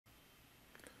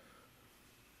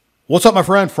What's up, my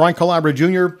friend? Frank Calabria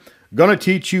Jr. Gonna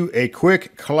teach you a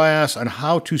quick class on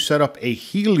how to set up a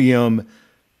Helium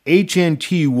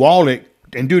HNT wallet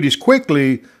and do this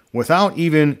quickly without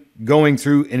even going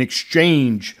through an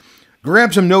exchange.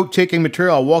 Grab some note-taking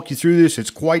material. I'll walk you through this. It's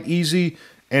quite easy,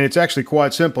 and it's actually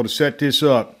quite simple to set this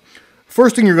up.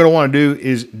 First thing you're going to want to do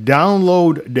is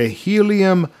download the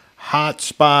Helium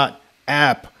Hotspot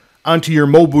app onto your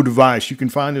mobile device. You can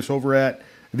find this over at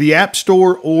the App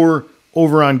Store or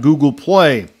over on Google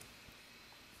Play.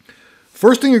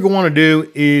 First thing you're going to want to do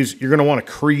is you're going to want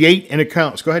to create an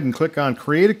account. Let's go ahead and click on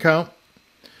Create Account.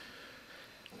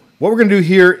 What we're going to do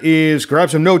here is grab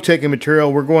some note-taking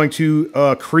material. We're going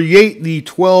to create the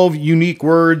 12 unique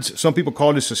words. Some people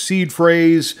call this a seed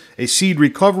phrase, a seed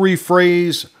recovery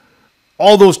phrase.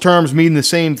 All those terms mean the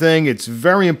same thing. It's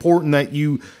very important that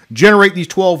you generate these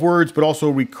 12 words, but also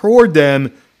record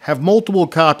them, have multiple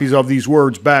copies of these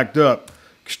words backed up.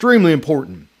 Extremely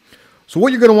important. So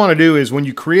what you're going to want to do is when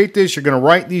you create this, you're going to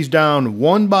write these down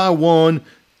one by one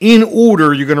in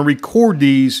order. You're going to record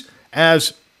these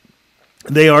as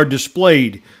they are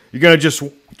displayed. You're going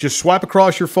to just swipe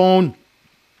across your phone,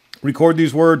 record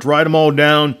these words, write them all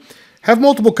down. Have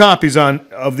multiple copies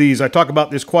of these. I talk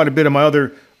about this quite a bit in my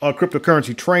other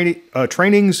cryptocurrency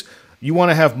trainings. You want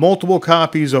to have multiple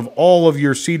copies of all of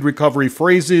your seed recovery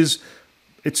phrases.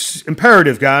 It's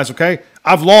imperative, guys, okay?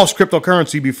 I've lost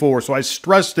cryptocurrency before, so I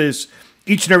stress this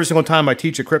each and every single time I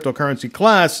teach a cryptocurrency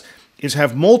class, is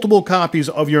have multiple copies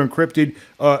of your encrypted,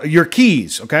 your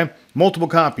keys, okay? Multiple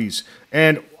copies.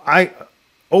 And I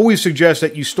always suggest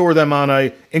that you store them on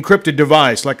an encrypted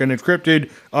device, like an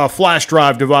encrypted flash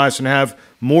drive device, and have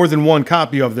more than one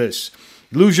copy of this.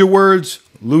 Lose your words,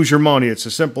 lose your money. It's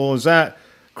as simple as that.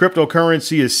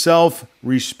 Cryptocurrency is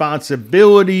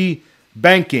self-responsibility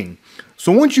banking.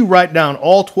 So once you write down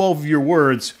all 12 of your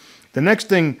words, the next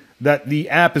thing that the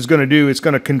app is going to do, it's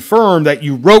going to confirm that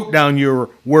you wrote down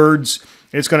your words.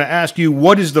 It's going to ask you,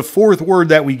 what is the fourth word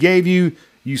that we gave you?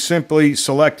 You simply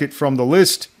select it from the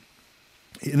list.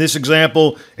 In this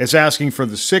example, it's asking for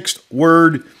the 6th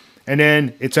word, and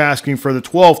then it's asking for the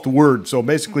 12th word. So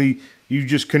basically, you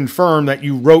just confirm that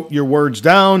you wrote your words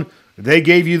down. They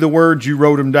gave you the words, you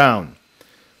wrote them down.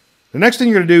 The next thing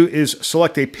you're going to do is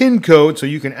select a PIN code so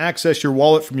you can access your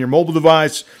wallet from your mobile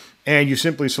device, and you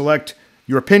simply select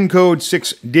your PIN code,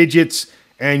 6 digits,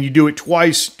 and you do it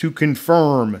twice to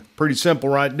confirm. Pretty simple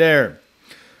right there.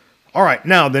 All right,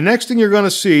 now the next thing you're going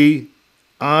to see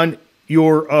on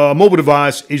your mobile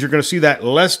device is you're going to see that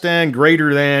less than,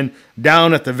 greater than,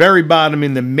 down at the very bottom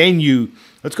in the menu.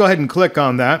 Let's go ahead and click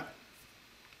on that.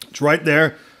 It's right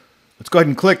there. Let's go ahead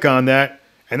and click on that,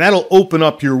 and that'll open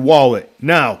up your wallet.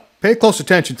 Now, pay close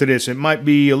attention to this. It might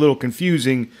be a little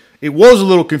confusing. It was a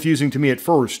little confusing to me at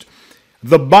first.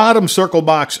 The bottom circle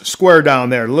box square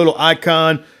down there, the little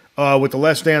icon with the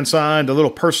less than sign, the little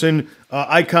person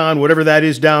icon, whatever that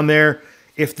is down there.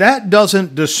 If that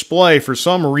doesn't display for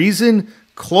some reason,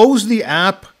 close the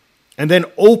app and then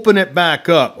open it back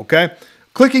up, okay?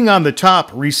 Clicking on the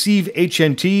top, Receive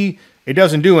HNT, it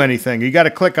doesn't do anything. You got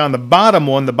to click on the bottom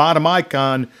one, the bottom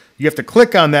icon. You have to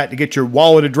click on that to get your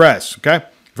wallet address, okay?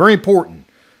 Very important.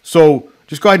 So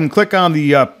just go ahead and click on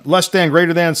the less than,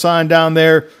 greater than sign down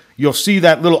there. You'll see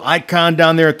that little icon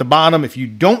down there at the bottom. If you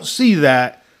don't see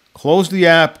that, close the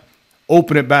app,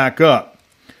 open it back up.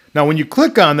 Now, when you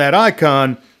click on that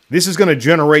icon, this is going to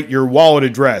generate your wallet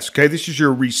address, okay? This is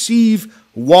your receive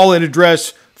wallet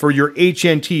address for your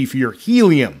HNT, for your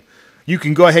Helium. You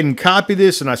can go ahead and copy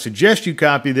this, and I suggest you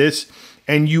copy this.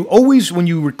 And you always, when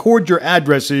you record your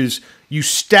addresses, you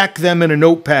stack them in a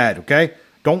notepad, okay?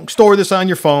 Don't store this on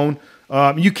your phone.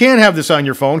 You can have this on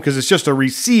your phone because it's just a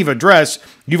receive address.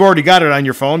 You've already got it on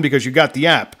your phone because you got the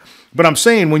app. But I'm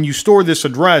saying when you store this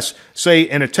address, say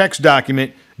in a text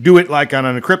document, do it like on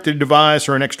an encrypted device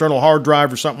or an external hard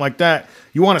drive or something like that.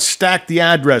 You want to stack the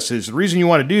addresses. The reason you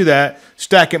want to do that,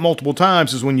 stack it multiple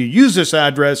times, is when you use this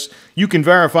address, you can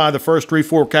verify the first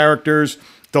 3-4 characters,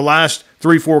 the last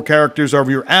 3-4 characters of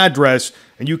your address,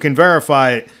 and you can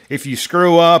verify it. If you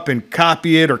screw up and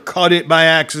copy it or cut it by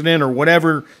accident or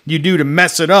whatever you do to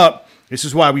mess it up, this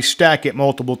is why we stack it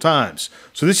multiple times.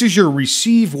 So this is your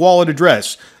receive wallet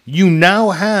address. You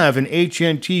now have an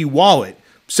HNT wallet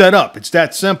set up. It's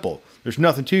that simple. There's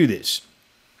nothing to this.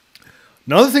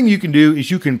 Another thing you can do is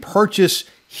you can purchase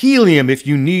Helium if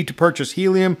you need to purchase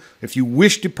Helium, if you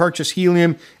wish to purchase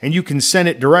Helium, and you can send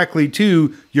it directly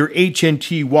to your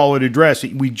HNT wallet address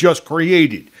that we just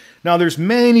created. Now, there's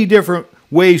many different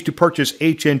ways to purchase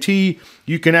HNT.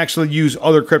 You can actually use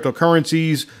other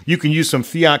cryptocurrencies. You can use some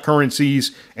fiat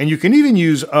currencies, and you can even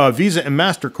use Visa and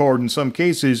MasterCard in some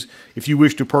cases if you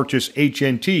wish to purchase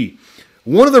HNT.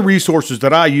 One of the resources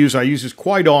that I use this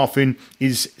quite often,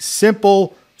 is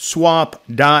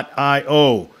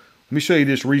SimpleSwapio. Let me show you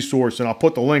this resource, and I'll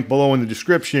put the link below in the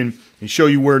description and show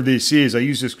you where this is. I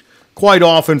use this quite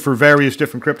often for various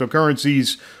different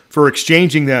cryptocurrencies for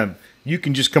exchanging them. You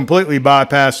can just completely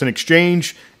bypass an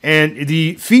exchange, and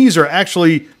the fees are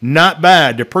actually not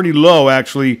bad. They're pretty low,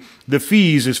 actually, the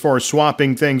fees as far as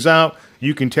swapping things out.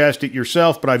 You can test it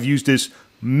yourself, but I've used this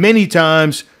many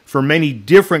times for many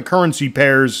different currency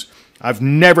pairs. I've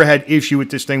never had issue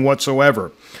with this thing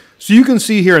whatsoever. So you can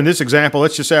see here in this example,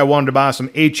 let's just say I wanted to buy some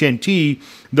HNT.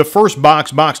 The first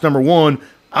box, box number 1,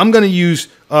 I'm going to use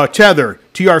Tether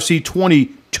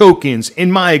TRC20 tokens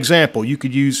in my example. You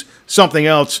could use something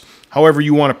else, however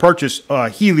you want to purchase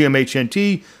Helium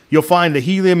HNT. You'll find the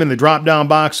Helium in the drop-down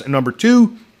box number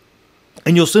 2,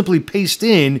 and you'll simply paste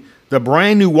in the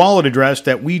brand new wallet address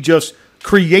that we just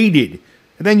created.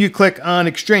 And then you click on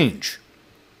exchange.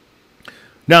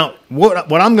 Now,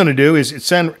 what I'm going to do is it's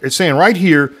saying right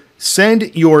here,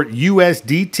 send your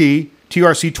USDT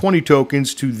TRC20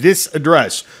 tokens to this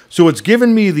address. So it's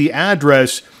given me the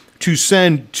address to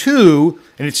send to,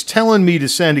 and it's telling me to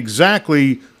send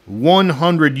exactly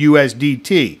 100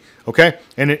 USDT. Okay,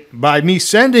 and by me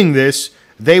sending this,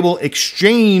 they will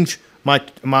exchange my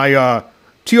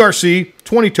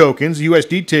TRC20 tokens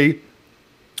USDT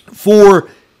for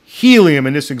Helium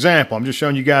in this example. I'm just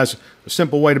showing you guys a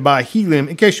simple way to buy Helium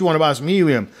in case you want to buy some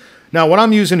Helium. Now, what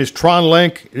I'm using is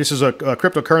Tronlink. This is a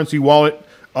cryptocurrency wallet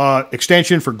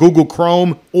extension for Google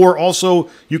Chrome, or also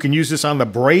you can use this on the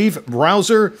Brave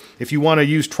browser. If you want to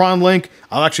use Tronlink,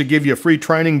 I'll actually give you a free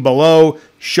training below,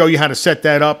 show you how to set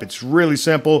that up. It's really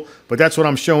simple, but that's what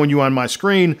I'm showing you on my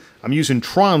screen. I'm using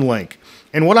Tronlink.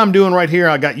 And what I'm doing right here,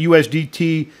 I got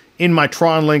USDT in my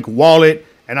Tronlink wallet,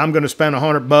 and I'm going to spend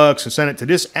 $100 and send it to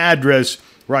this address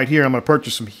right here. I'm going to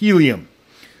purchase some Helium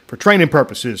for training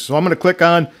purposes. So I'm going to click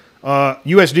on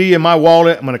USD in my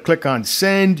wallet. I'm going to click on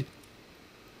send.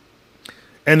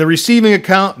 And the receiving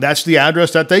account, that's the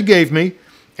address that they gave me.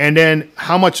 And then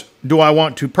how much do I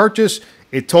want to purchase?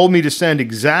 It told me to send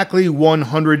exactly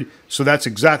 100. So that's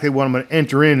exactly what I'm going to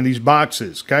enter in these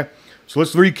boxes. Okay. So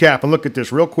let's recap and look at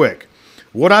this real quick.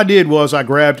 What I did was I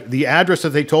grabbed the address that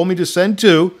they told me to send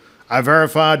to. I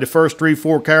verified the first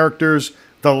 3-4 characters,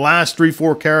 the last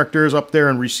 3-4 characters up there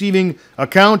in receiving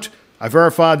account. I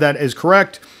verified that is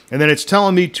correct. And then it's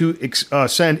telling me to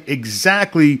send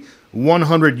exactly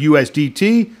 100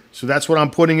 USDT. So that's what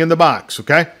I'm putting in the box,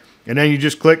 okay? And then you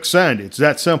just click send. It's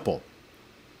that simple.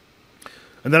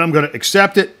 And then I'm going to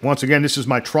accept it. Once again, this is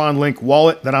my Tronlink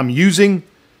wallet that I'm using.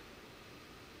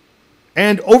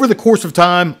 And over the course of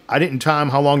time, I didn't time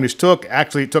how long this took.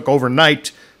 Actually, it took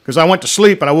overnight because I went to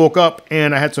sleep and I woke up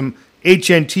and I had some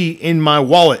HNT in my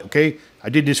wallet, okay? I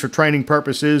did this for training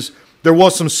purposes. There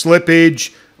was some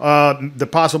slippage.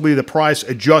 Possibly the price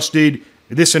adjusted,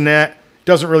 this and that.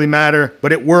 Doesn't really matter,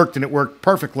 but it worked, and it worked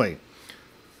perfectly.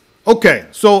 Okay,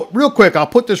 so real quick, I'll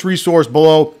put this resource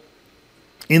below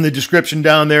in the description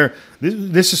down there.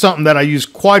 This is something that I use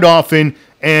quite often,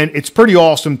 and it's pretty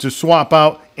awesome to swap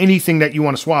out anything that you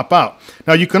want to swap out.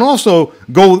 Now, you can also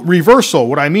go reversal.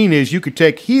 What I mean is you could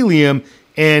take Helium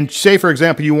and say, for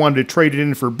example, you wanted to trade it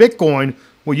in for Bitcoin.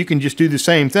 Well, you can just do the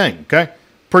same thing, okay?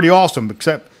 Pretty awesome,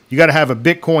 except you got to have a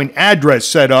Bitcoin address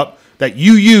set up that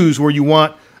you use where you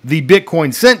want the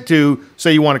Bitcoin sent to,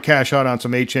 say you want to cash out on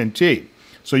some HNT.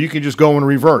 So you can just go in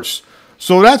reverse.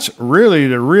 So that's really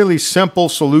the really simple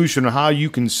solution of how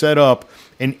you can set up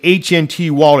an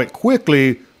HNT wallet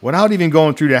quickly without even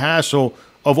going through the hassle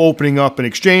of opening up an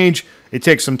exchange. It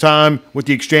takes some time with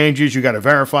the exchanges. You got to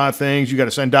verify things. You got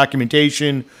to send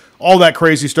documentation, all that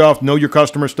crazy stuff, know your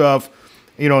customer stuff.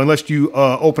 You know, unless you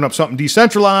open up something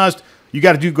decentralized, you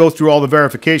got to go through all the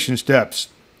verification steps.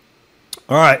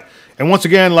 All right. And once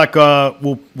again, like I'll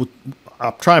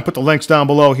try and put the links down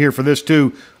below here for this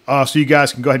too, so you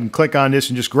guys can go ahead and click on this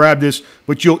and just grab this.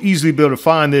 But you'll easily be able to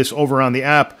find this over on the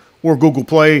app or Google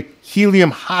Play.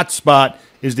 Helium Hotspot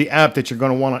is the app that you're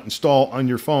going to want to install on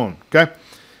your phone. Okay.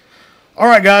 All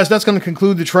right, guys, that's going to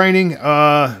conclude the training.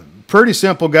 Pretty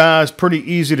simple, guys. Pretty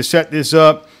easy to set this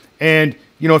up. And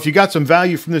you know, if you got some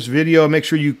value from this video, make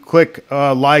sure you click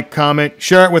like, comment,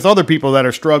 share it with other people that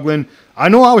are struggling. I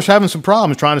know I was having some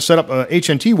problems trying to set up a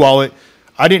HNT wallet.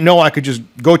 I didn't know I could just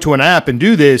go to an app and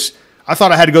do this. I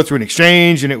thought I had to go through an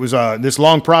exchange, and it was this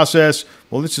long process.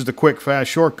 Well, this is the quick, fast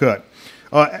shortcut.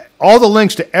 All the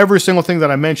links to every single thing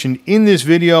that I mentioned in this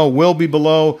video will be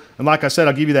below. And like I said,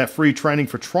 I'll give you that free training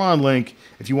for Tronlink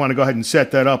if you want to go ahead and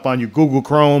set that up on your Google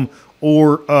Chrome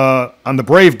or on the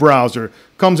Brave browser.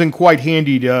 Comes in quite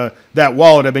handy, that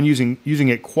wallet. I've been using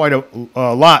it quite a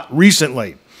lot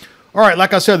recently. All right,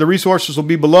 like I said, the resources will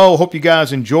be below. Hope you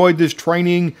guys enjoyed this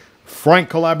training. Frank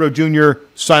Calabro Jr.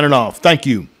 signing off. Thank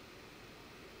you.